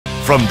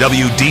From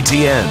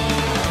WDTN,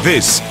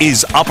 this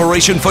is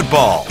Operation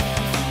Football.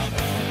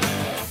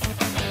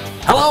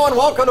 Hello and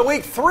welcome to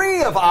week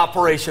 3 of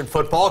Operation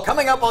Football.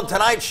 Coming up on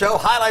tonight's show,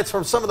 highlights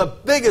from some of the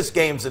biggest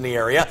games in the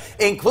area,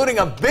 including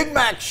a Big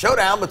Mac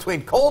showdown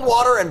between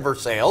Coldwater and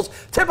Versailles.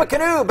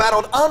 Tippecanoe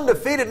battled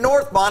undefeated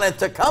Northmont, and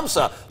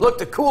Tecumseh looked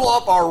to cool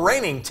off our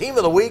reigning Team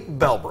of the Week,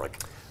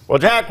 Bellbrook. Well,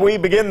 Jack, we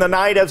begin the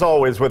night, as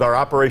always, with our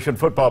Operation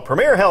Football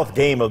Premier Health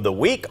Game of the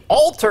Week.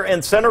 Alter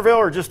and Centerville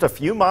are just a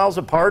few miles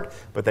apart,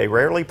 but they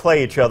rarely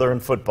play each other in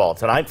football.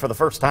 Tonight, for the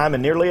first time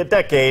in nearly a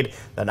decade,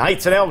 the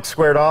Knights and Elks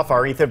squared off.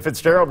 Our Ethan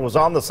Fitzgerald was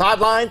on the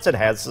sidelines and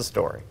has the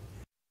story.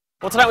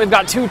 Well, tonight we've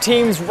got two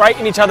teams right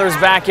in each other's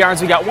backyards.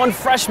 We got one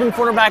freshman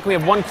quarterback, we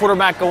have one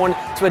quarterback going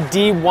to a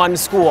D1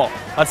 school.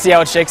 Let's see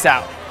how it shakes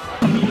out.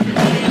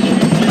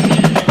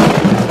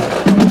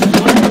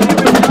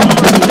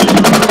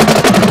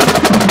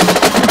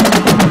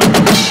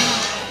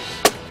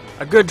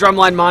 A good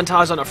drumline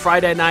montage on a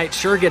Friday night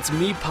sure gets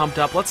me pumped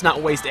up. Let's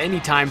not waste any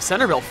time.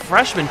 Centerville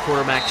freshman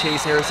quarterback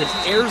Chase Harrison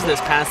airs this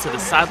pass to the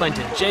sideline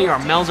to J.R.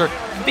 Melzer.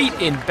 Feet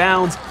in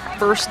bounds.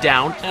 First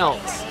down,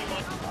 Elks.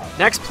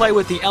 Next play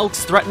with the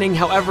Elks threatening.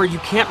 However, you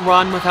can't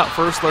run without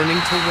first learning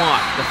to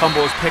walk. The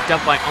fumble is picked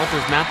up by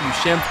Alter's Matthew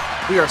Schimpf.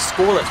 We are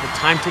scoreless with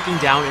time ticking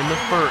down in the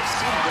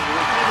first.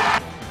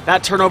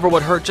 That turnover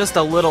would hurt just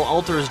a little.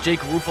 Alter's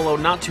Jake Ruffalo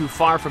not too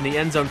far from the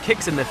end zone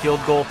kicks in the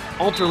field goal.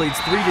 Alter leads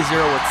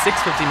 3-0 with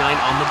 6:59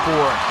 on the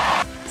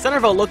board.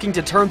 Centerville looking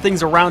to turn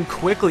things around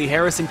quickly.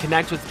 Harrison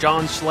connects with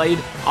John Schlade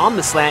on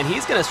the slant.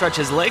 He's going to stretch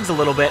his legs a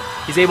little bit.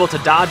 He's able to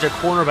dodge a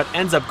corner but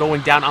ends up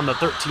going down on the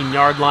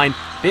 13-yard line.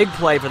 Big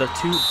play for the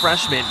two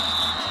freshmen.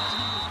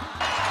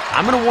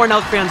 I'm going to warn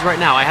Elk fans right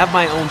now, I have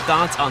my own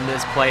thoughts on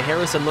this play.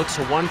 Harrison looks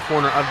to one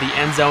corner of the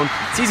end zone,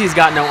 sees he's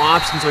got no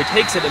option, so he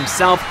takes it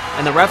himself,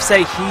 and the refs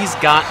say he's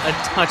got a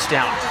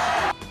touchdown.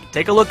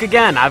 Take a look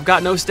again. I've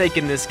got no stake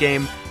in this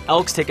game.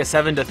 Elks take a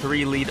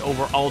 7-3 lead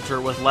over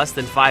Alter with less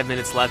than 5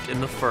 minutes left in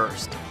the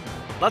first.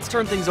 Let's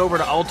turn things over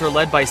to Alter,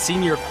 led by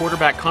senior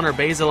quarterback Connor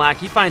Bazelak.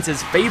 He finds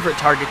his favorite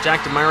target,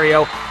 Jack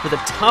DeMario, with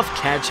a tough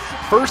catch.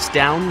 First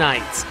down,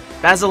 Knights.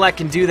 Bazelak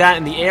can do that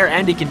in the air,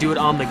 and he can do it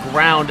on the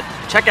ground.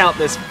 Check out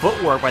this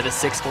footwork by the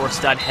 6'4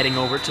 stud heading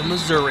over to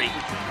Missouri.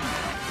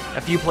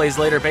 A few plays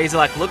later,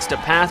 Bazelak looks to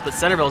pass, but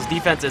Centerville's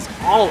defense is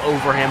all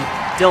over him.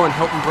 Dylan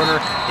Hiltonbrunner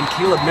and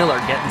Caleb Miller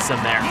getting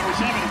some there.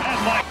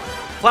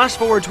 Flash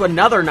forward to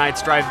another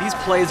Knights drive. These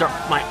plays are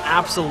my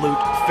absolute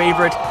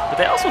favorite, but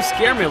they also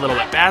scare me a little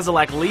bit.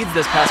 Bazelak leads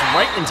this pass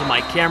right into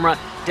my camera.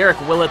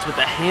 Derek Willits with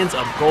the hands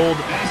of gold.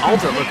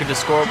 Alter looking to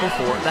score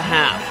before the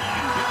half.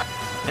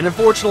 And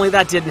unfortunately,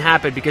 that didn't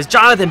happen because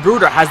Jonathan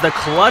Bruder has the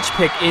clutch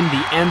pick in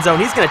the end zone.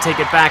 He's going to take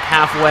it back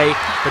halfway,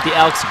 but the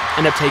Elks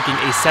end up taking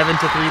a 7-3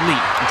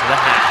 lead into the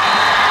half.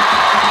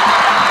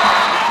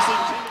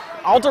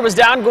 Alter was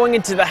down going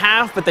into the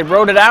half, but they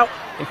rode it out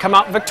and come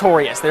out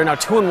victorious. They're now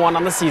 2-1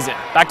 on the season.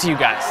 Back to you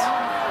guys.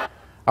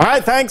 All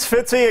right, thanks,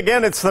 Fitzy.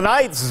 Again, it's the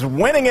Knights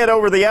winning it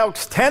over the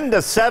Elks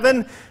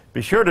 10-7.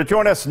 Be sure to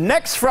join us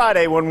next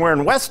Friday when we're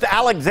in West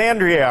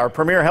Alexandria. Our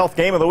Premier Health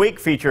Game of the Week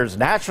features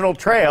National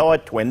Trail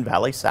at Twin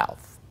Valley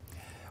South.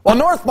 Well,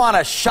 Northmont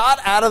has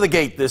shot out of the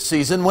gate this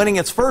season, winning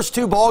its first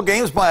 2 ball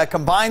games by a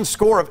combined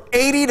score of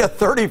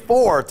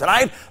 80-34.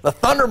 Tonight, the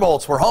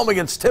Thunderbolts were home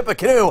against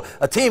Tippecanoe,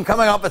 a team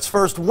coming off its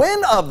first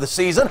win of the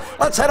season.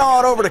 Let's head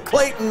on over to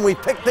Clayton. We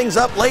picked things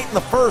up late in the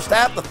first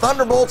half. The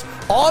Thunderbolts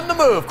on the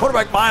move.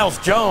 Quarterback Miles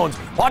Jones.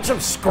 Watch him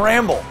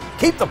scramble.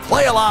 Keep the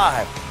play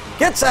alive.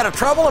 Gets out of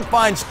trouble and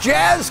finds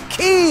Jazz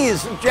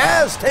Keys.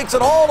 Jazz takes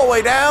it all the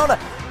way down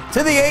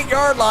to the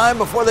 8-yard line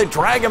before they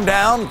drag him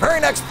down.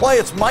 Very next play,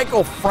 it's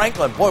Michael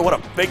Franklin. Boy, what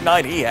a big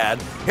night he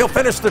had. He'll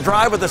finish the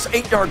drive with this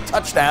 8-yard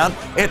touchdown.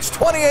 It's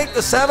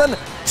 28-7,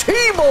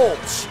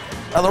 T-Bolts.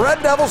 Now, the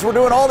Red Devils were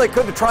doing all they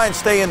could to try and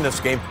stay in this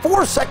game.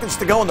 4 seconds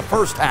to go in the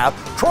first half.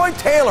 Troy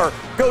Taylor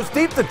goes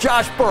deep to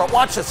Josh Burrow.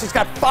 Watch this. He's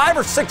got 5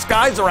 or 6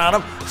 guys around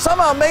him.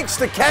 Somehow makes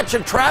the catch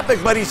in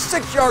traffic, but he's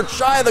 6 yards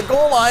shy of the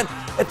goal line.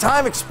 And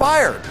time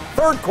expired.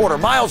 Third quarter,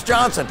 Miles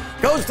Johnson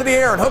goes to the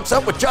air and hooks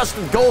up with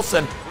Justin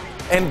Golson.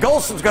 And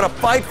Golson's going to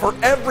fight for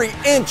every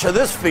inch of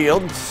this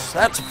field.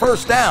 That's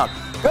first down.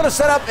 Going to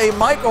set up a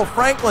Michael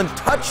Franklin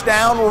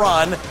touchdown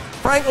run.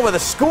 Franklin with a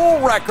school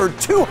record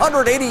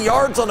 280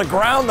 yards on the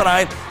ground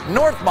tonight.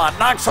 Northmont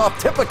knocks off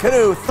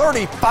Tippecanoe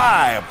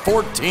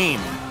 35-14.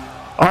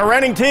 Our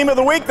reigning Team of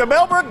the Week, the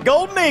Bellbrook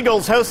Golden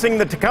Eagles, hosting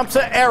the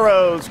Tecumseh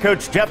Arrows.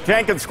 Coach Jeff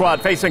Jenkins'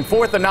 squad facing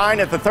 4th and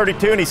 9 at the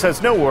 32, and he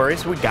says, no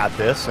worries, we got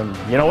this. And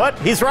you know what?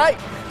 He's right.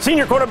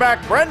 Senior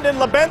quarterback Brendan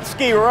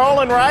Lebensky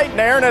rolling right and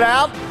airing it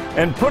out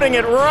and putting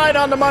it right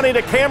on the money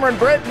to Cameron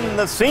Britton,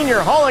 the senior,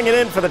 hauling it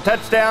in for the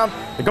touchdown.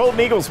 The Golden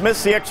Eagles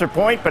missed the extra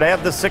point, but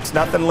have the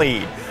 6-0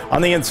 lead. On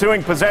the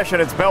ensuing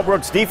possession, it's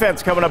Bellbrook's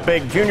defense coming up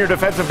big. Junior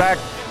defensive back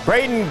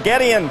Braden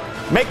Gideon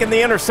making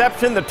the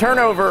interception. The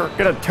turnover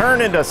going to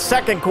turn into a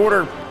second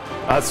quarter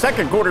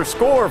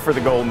score for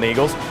the Golden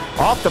Eagles.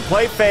 Off the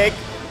play fake,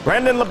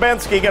 Brendan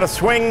Lebensky going to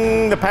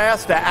swing the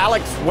pass to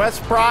Alex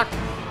Westbrook.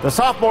 The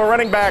sophomore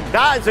running back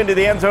dives into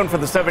the end zone for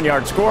the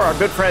 7-yard score. Our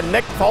good friend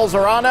Nick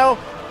Falzerano,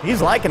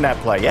 he's liking that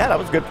play. Yeah, that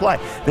was a good play.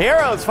 The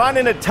Arrows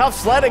finding it tough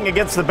sledding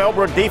against the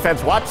Bellbrook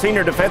defense. Watch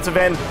senior defensive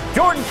end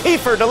Jordan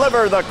Kiefer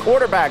deliver the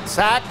quarterback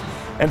sack.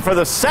 And for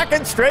the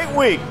second straight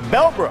week,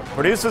 Bellbrook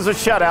produces a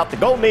shutout. The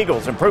Golden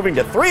Eagles improving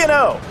to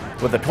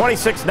 3-0 with a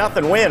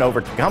 26-0 win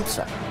over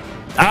Tecumseh.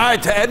 All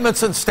right, to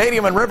Edmondson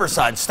Stadium in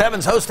Riverside.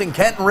 Stebbins hosting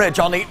Kenton Ridge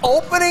on the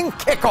opening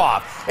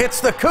kickoff.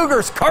 It's the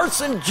Cougars'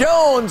 Carson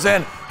Jones,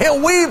 and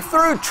he'll weave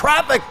through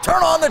traffic,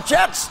 turn on the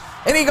jets,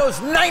 and he goes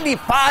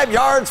 95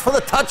 yards for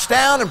the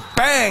touchdown, and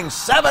bang,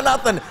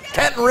 7-0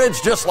 Kenton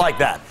Ridge just like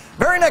that.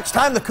 Very next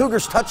time the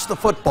Cougars touch the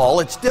football,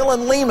 it's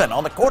Dylan Lehman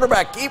on the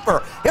quarterback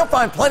keeper. He'll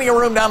find plenty of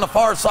room down the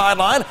far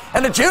sideline,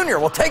 and the junior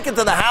will take it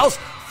to the house,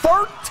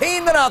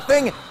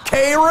 13-0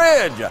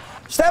 K-Ridge.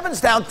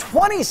 Stebbins down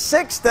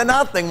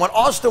 26-0 when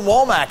Austin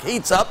Womack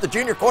heats up. The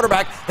junior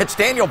quarterback hits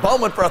Daniel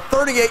Bowman for a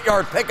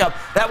 38-yard pickup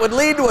that would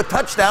lead to a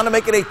touchdown to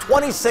make it a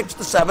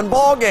 26-7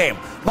 ball game.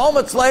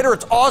 Moments later,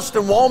 it's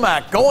Austin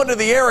Womack going to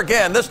the air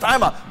again. This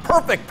time a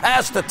perfect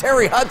pass to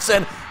Terry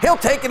Hudson. He'll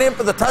take it in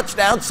for the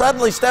touchdown.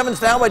 Suddenly, Stebbins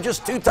down by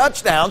just 2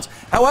 touchdowns.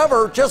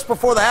 However, just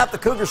before the half, the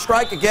Cougars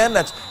strike again.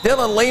 That's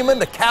Dylan Lehman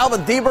to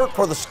Calvin Diebert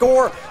for the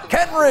score.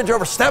 Kenton Ridge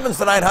over Stebbins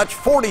tonight, Hutch,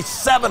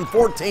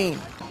 47-14.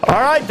 All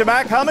right, to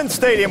McCummins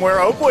Stadium, where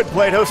Oakwood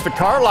played host to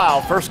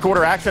Carlisle. First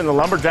quarter action, the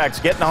Lumberjacks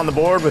getting on the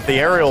board with the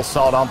aerial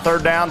assault. On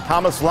third down,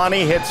 Thomas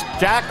Lunny hits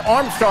Jack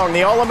Armstrong,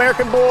 the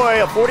All-American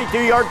boy, a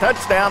 42-yard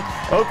touchdown.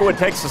 Oakwood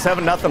takes a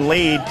 7-0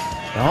 lead.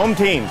 The home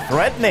team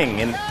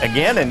threatening, and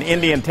again in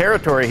Indian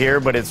territory here,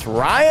 but it's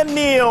Ryan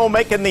Neal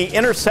making the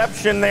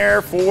interception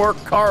there for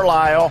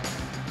Carlisle.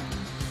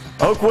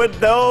 Oakwood,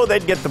 though,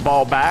 they'd get the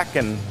ball back,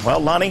 and, well,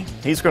 Lunny,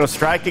 he's going to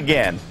strike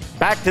again.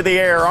 Back to the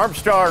air,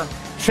 Armstrong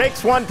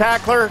shakes one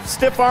tackler,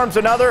 stiff arms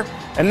another,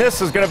 and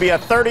this is going to be a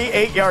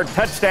 38-yard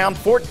touchdown,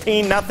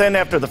 14-0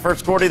 after the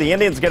first quarter. The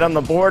Indians get on the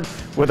board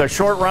with a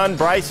short run.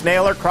 Bryce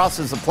Naylor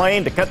crosses the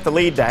plane to cut the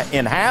lead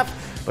in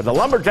half, but the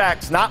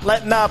Lumberjacks not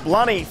letting up.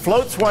 Lunny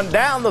floats one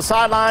down the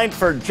sideline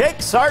for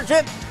Jake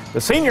Sargent. The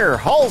senior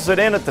hauls it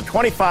in at the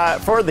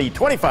 25 for the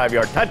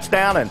 25-yard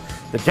touchdown, and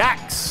the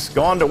Jacks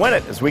go on to win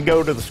it. As we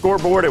go to the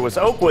scoreboard, it was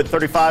Oakwood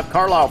 35,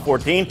 Carlisle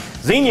 14.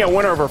 Xenia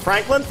winner over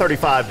Franklin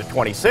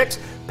 35-26.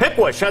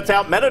 Piqua shuts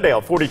out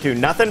Meadowdale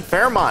 42-0.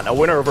 Fairmont a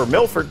winner over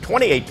Milford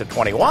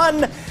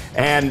 28-21.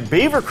 And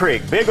Beaver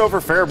Creek big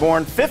over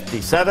Fairborn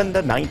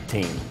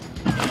 57-19.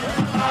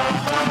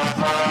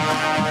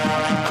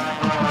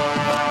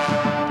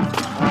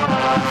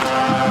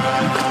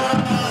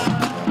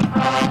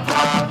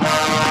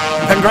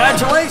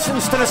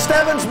 Congratulations to the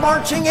Stebbins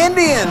Marching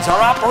Indians,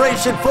 our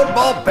Operation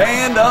Football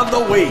Band of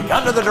the Week.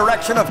 Under the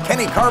direction of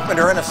Kenny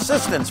Carpenter and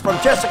assistance from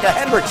Jessica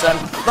Hendrickson,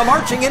 the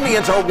Marching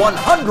Indians are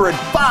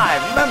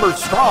 105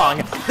 members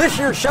strong. This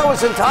year's show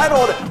is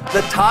entitled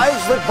The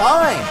Ties That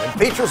Bind and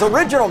features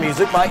original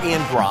music by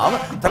Ian Drum.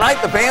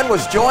 Tonight, the band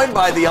was joined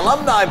by the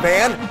Alumni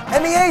Band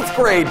and the 8th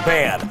grade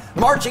band.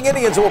 The Marching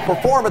Indians will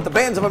perform at the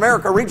Bands of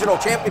America Regional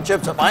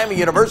Championships at Miami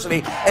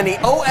University and the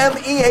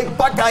OMEA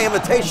Buckeye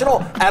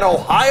Invitational at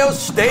Ohio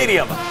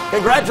Stadium.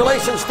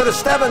 Congratulations to the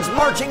Stebbins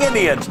Marching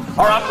Indians,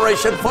 our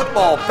Operation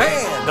Football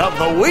Band of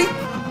the Week.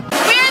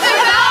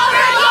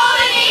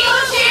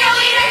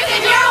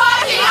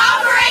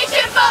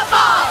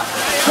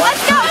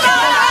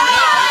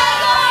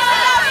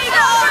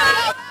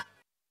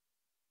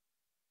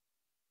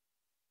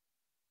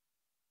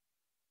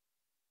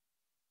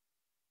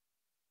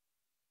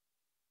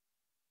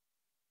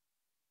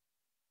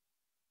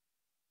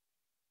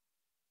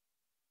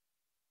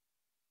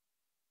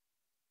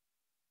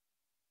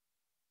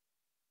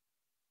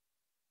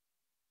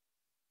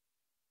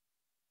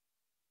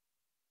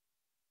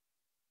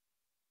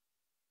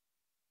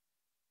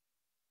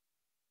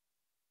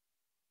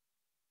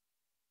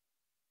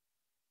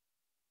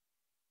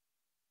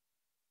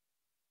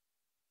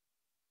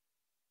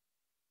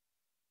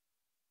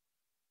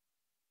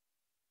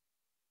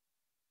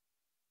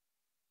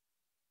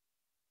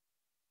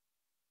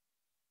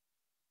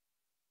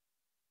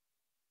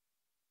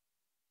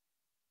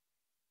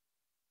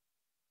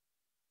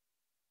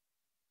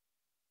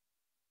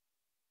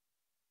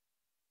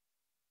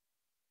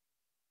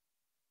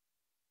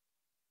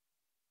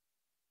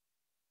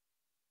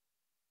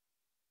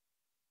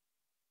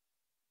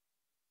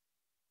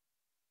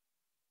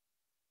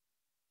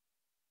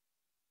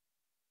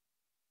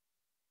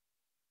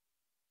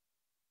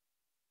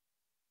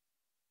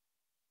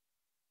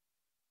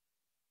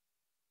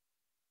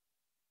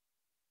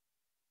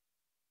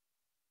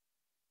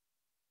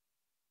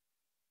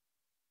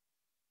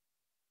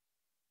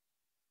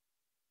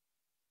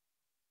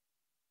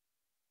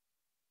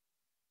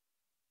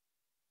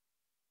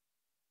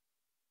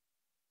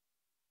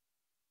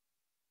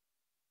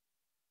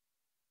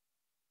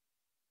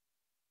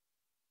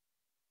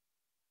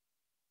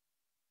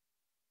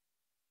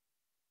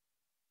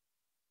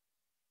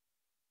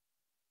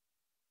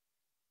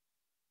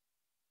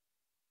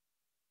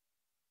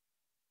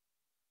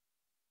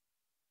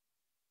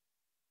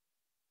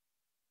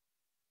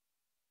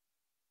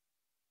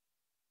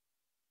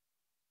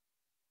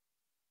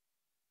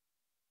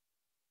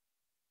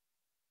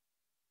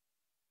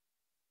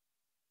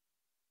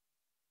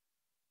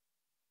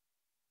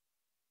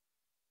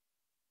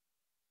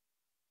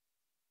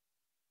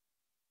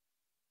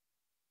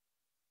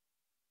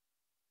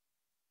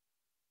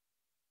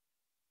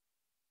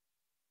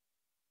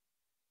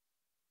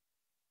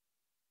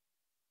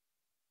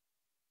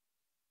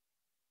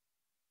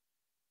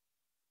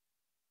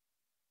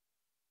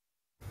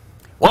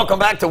 Welcome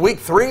back to week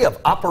 3 of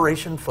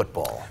Operation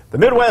Football. The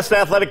Midwest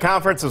Athletic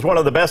Conference is one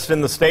of the best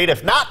in the state,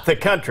 if not the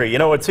country. You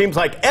know, it seems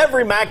like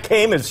every MAC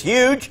game is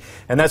huge,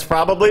 and that's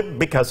probably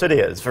because it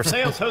is.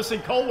 Versailles hosting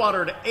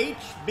Coldwater to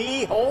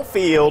HB Whole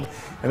Field,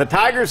 and the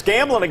Tigers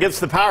gambling against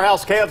the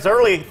powerhouse Cavs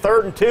early.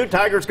 3rd and 2,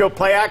 Tigers go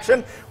play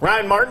action.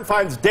 Ryan Martin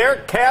finds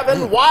Derek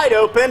Cavan wide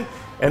open,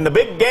 and the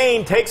big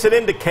gain takes it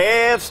into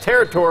Cavs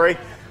territory.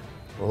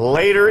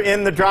 Later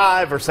in the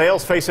drive,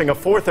 Versailles facing a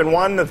 4th and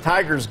 1. The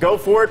Tigers go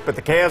for it, but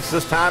the Cavs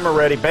this time are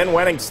ready. Ben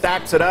Wenning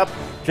stacks it up.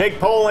 Jake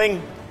Poling.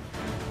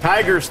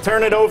 Tigers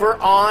turn it over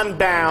on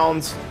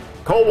downs.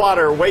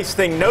 Coldwater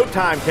wasting no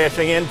time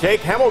cashing in.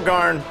 Jake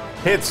Hemmelgarn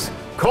hits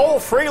Cole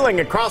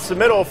Freeling across the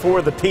middle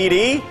for the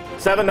TD.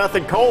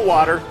 7-0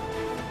 Coldwater.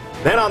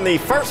 Then on the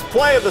first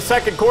play of the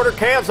second quarter,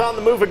 Cavs on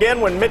the move again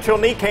when Mitchell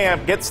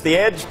Niekamp gets the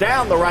edge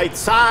down the right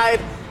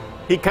side.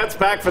 He cuts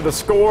back for the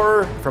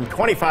score from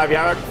 25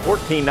 yards,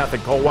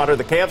 14-0 Coldwater.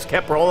 The Cavs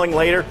kept rolling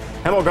later.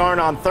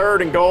 Hemmelgarn on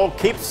 3rd and goal,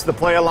 keeps the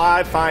play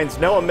alive, finds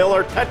Noah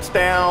Miller,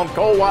 touchdown,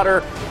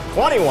 Coldwater,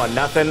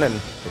 21-0, and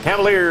the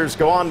Cavaliers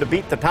go on to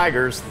beat the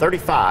Tigers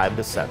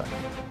 35-7.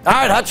 All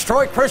right, Hutch,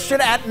 Troy Christian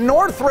at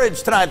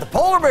Northridge tonight. The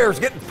Polar Bears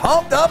getting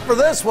pumped up for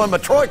this one,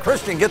 but Troy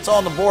Christian gets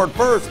on the board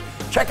first.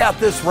 Check out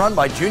this run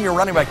by junior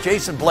running back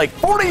Jason Blake.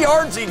 40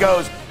 yards he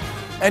goes,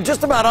 and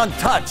just about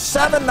untouched.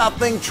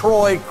 7-0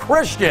 Troy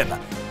Christian.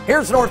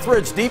 Here's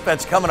Northridge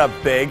defense coming up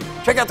big.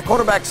 Check out the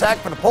quarterback sack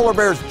for the Polar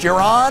Bears,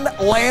 Jaron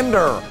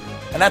Lander.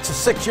 And that's a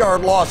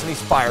 6-yard loss, and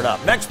he's fired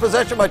up. Next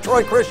possession by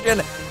Troy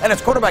Christian, and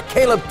it's quarterback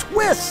Caleb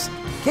Twist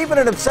keeping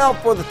it himself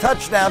for the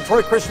touchdown.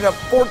 Troy Christian up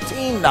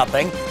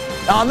 14-0.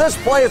 Now on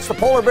this play, it's the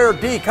Polar Bear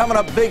D coming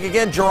up big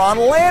again, Jaron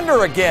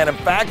Lander again. In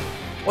fact,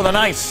 with a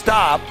nice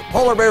stop. The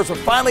Polar Bears will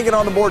finally get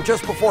on the board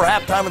just before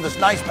halftime with this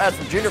nice pass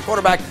from junior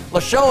quarterback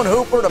LaShawn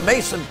Hooper to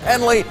Mason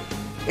Penley.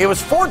 It was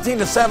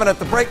 14-7 at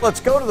the break. Let's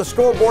go to the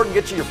scoreboard and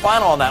get you your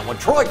final on that one.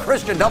 Troy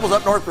Christian doubles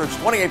up Northridge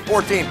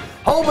 28-14.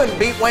 Holman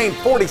beat Wayne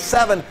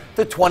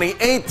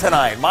 47-28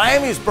 tonight.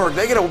 Miamisburg,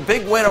 they get a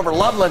big win over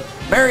Loveland.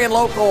 Marion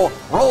Local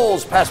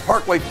rolls past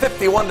Parkway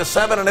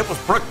 51-7, and it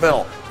was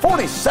Brookville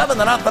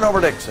 47-0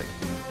 over Dixie.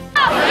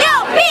 LPHS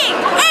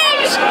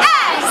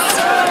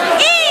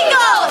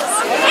Eagles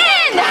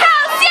in the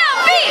house.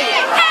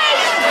 LPHS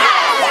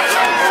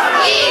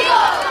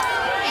Eagles.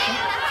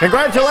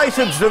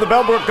 Congratulations to the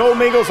Bellbrook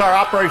Golden Eagles, our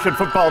Operation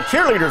Football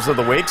Cheerleaders of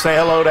the Week. Say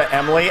hello to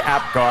Emily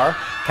Apgar,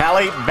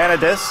 Callie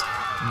Benedis,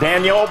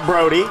 Daniel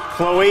Brody,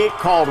 Chloe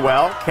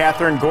Caldwell,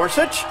 Catherine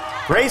Gorsuch,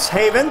 Grace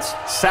Havens,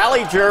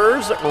 Sally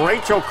Jers,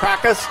 Rachel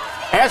Krakus,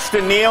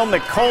 Ashton Neal,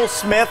 Nicole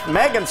Smith,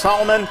 Megan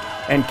Solomon,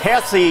 and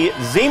Cassie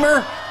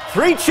Zemer.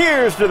 3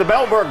 cheers to the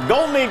Bellbrook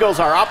Golden Eagles,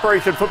 our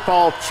Operation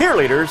Football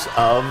Cheerleaders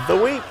of the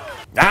Week.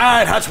 All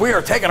right, Hutch, we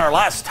are taking our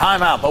last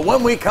time out, but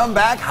when we come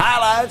back,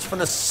 highlights from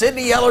the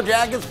Sydney Yellow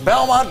Jackets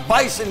Belmont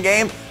Bison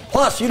game.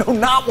 Plus, you do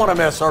not want to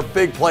miss our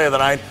big play of the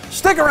night.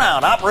 Stick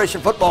around.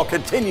 Operation Football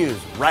continues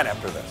right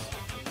after this.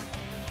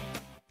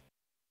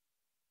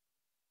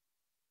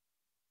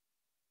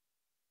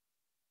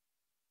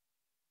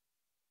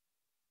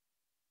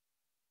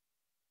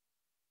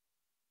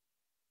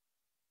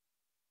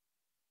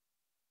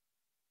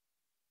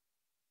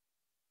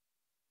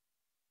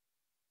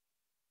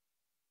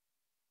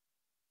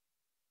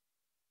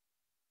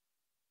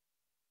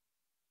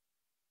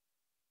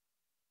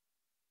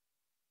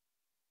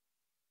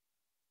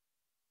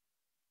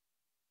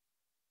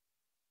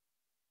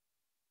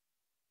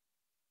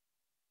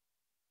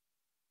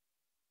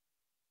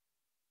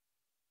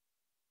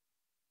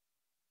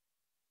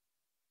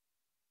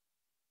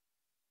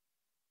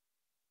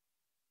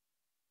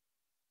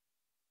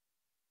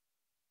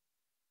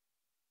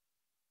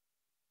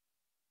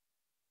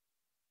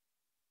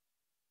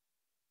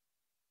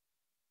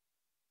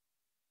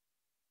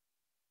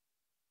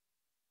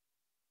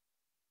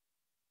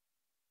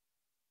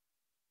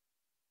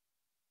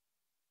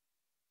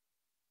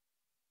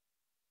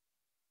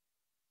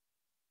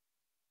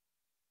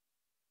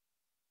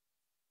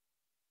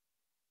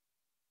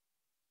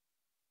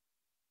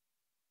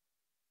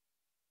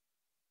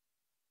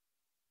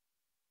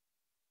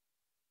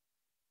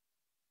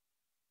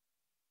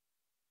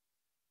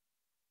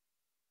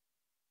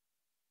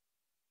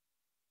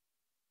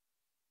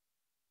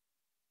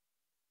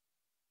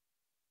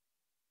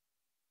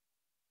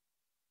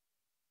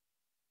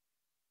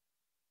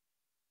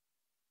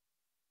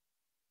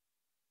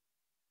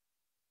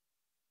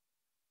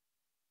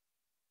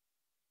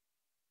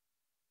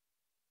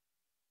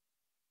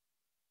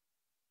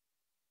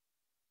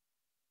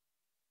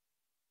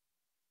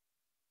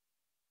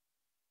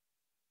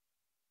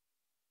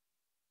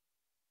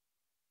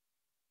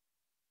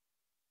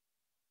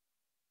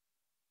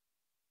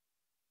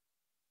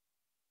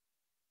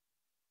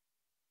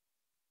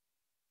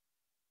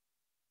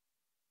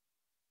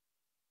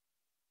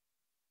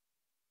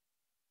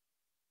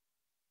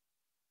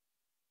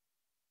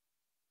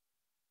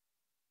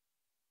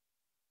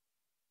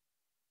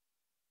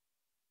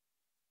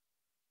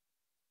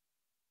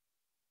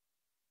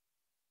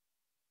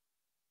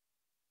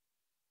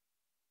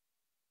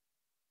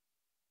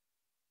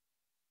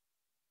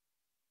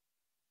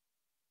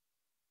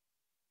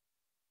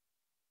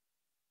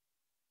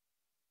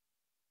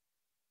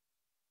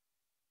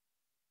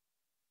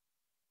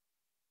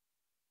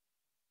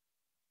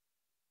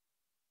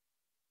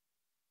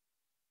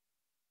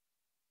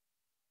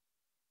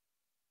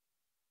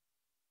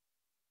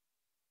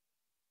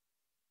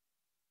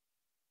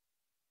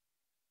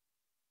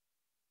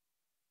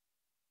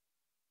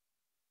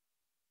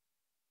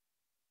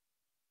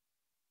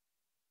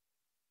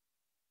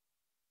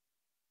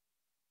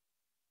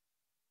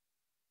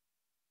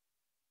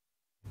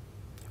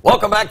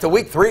 Welcome back to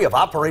Week 3 of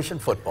Operation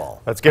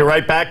Football. Let's get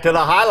right back to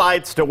the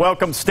highlights to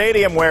Welcome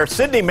Stadium, where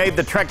Sydney made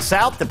the trek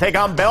south to take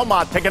on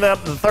Belmont, picking it up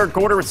in the third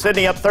quarter with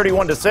Sydney up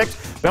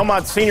 31-6.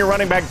 Belmont's senior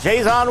running back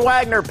Jason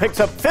Wagner picks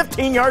up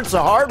 15 yards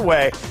the hard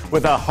way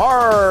with a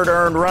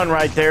hard-earned run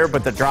right there,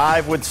 but the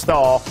drive would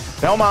stall.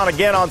 Belmont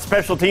again on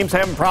special teams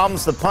having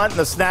problems, the punt and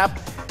the snap.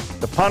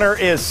 The punter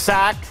is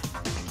sacked.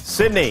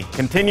 Sydney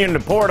continuing to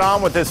pour it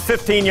on with this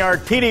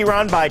 15-yard TD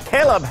run by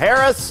Caleb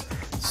Harris.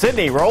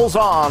 Sydney rolls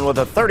on with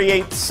a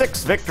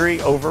 38-6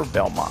 victory over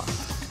Belmont.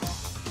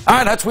 All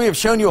right, Huts, we have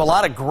shown you a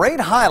lot of great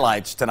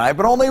highlights tonight,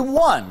 but only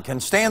one can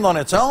stand on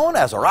its own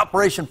as our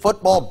Operation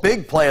Football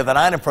big play of the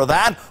night. And for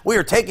that, we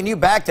are taking you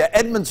back to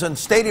Edmondson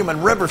Stadium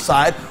in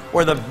Riverside,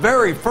 where the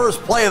very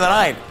first play of the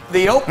night,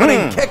 the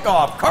opening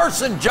kickoff,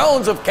 Carson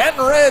Jones of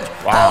Kenton Ridge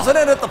hauls it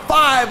in at the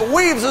 5,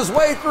 weaves his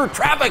way through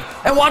traffic,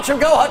 and watch him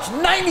go, Hutch,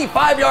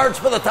 95 yards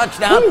for the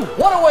touchdown.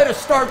 What a way to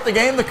start the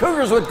game. The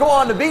Cougars would go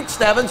on to beat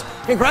Stebbins.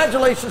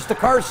 Congratulations to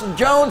Carson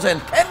Jones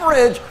and Kenton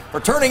Ridge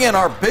for turning in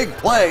our big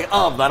play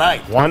of the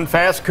night. One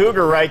fast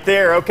Cougar right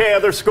there. Okay,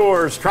 other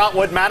scores.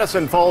 Trotwood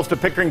Madison falls to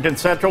Pickerington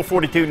Central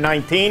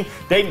 42-19.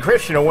 Dayton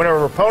Christian a winner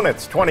over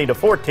opponents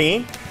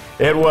 20-14.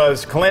 It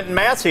was Clinton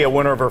Massey a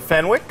winner over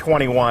Fenwick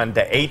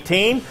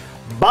 21-18.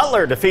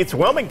 Butler defeats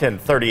Wilmington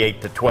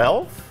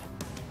 38-12.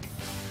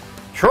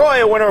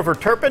 Troy a winner over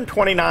Turpin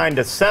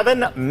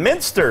 29-7.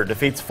 Minster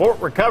defeats Fort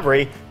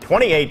Recovery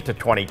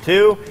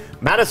 28-22.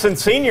 Madison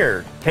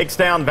Senior takes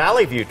down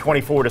Valley View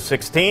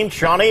 24-16.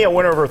 Shawnee a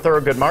winner over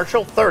Thorogood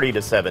Marshall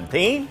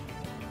 30-17.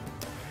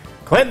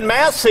 Clinton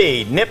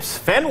Massey nips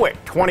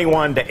Fenwick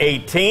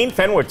 21-18.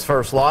 Fenwick's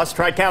first loss.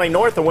 Tri-County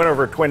North a winner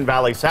over Twin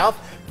Valley South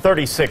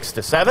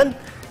 36-7.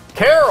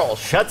 Carroll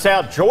shuts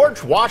out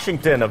George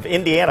Washington of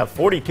Indiana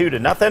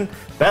 42-0.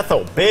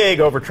 Bethel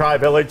big over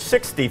Tri-Village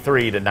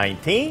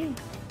 63-19.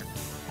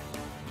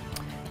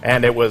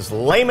 And it was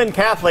Lehman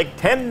Catholic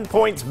 10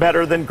 points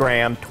better than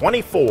Graham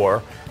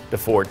 24-14.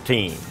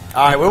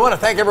 All right, we want to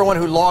thank everyone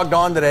who logged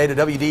on today to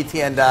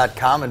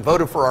WDTN.com and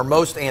voted for our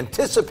most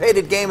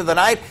anticipated game of the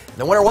night. And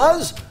the winner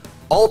was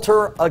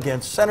Alter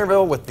against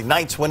Centerville, with the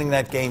Knights winning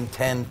that game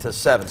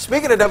 10-7.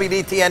 Speaking of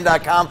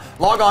WDTN.com,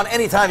 log on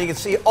anytime. You can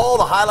see all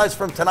the highlights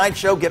from tonight's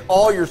show, get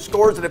all your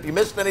scores, and if you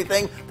missed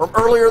anything from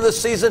earlier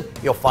this season,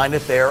 you'll find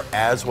it there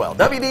as well.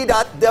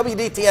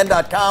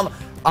 WDTN.com,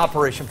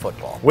 Operation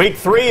Football. Week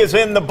 3 is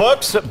in the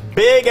books.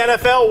 Big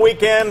NFL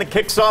weekend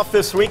kicks off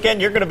this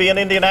weekend. You're going to be in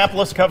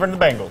Indianapolis covering the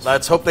Bengals.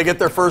 Let's hope they get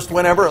their first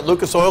win ever at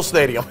Lucas Oil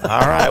Stadium.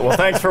 All right. Well,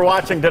 thanks for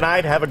watching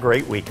tonight. Have a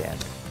great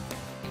weekend.